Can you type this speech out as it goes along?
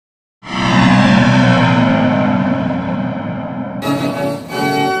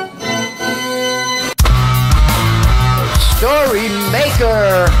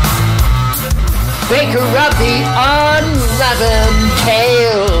maker, baker of the unleavened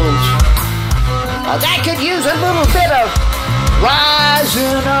tales. That could use a little bit of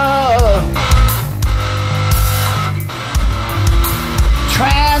rising up.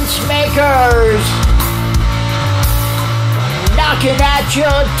 Trance makers knocking at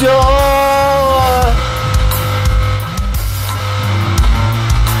your door.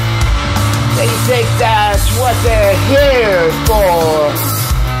 They think that's what they're here for.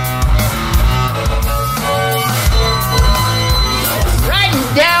 Writing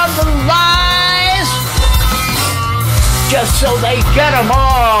down the lies just so they get them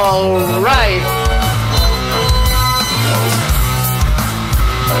all right.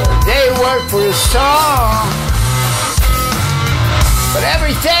 They work for a song, but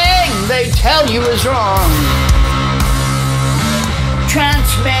everything they tell you is wrong.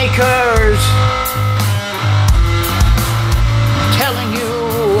 Trance makers telling you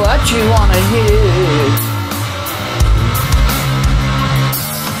what you want to hear.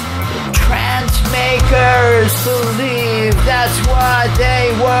 Trance makers believe that's why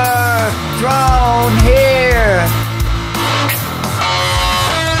they were thrown here.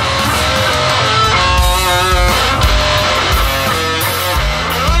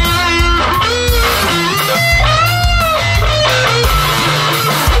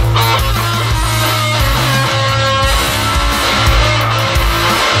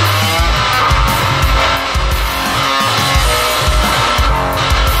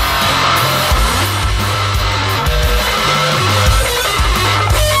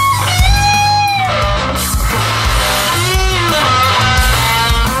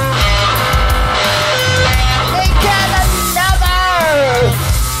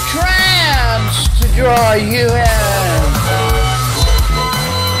 Draw you in.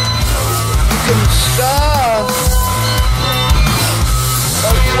 You can stop,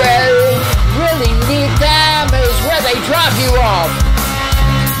 but where you really need them is where they drop you off.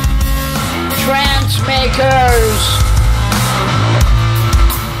 Trance makers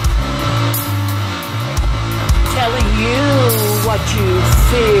telling you what you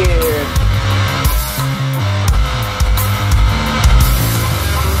fear.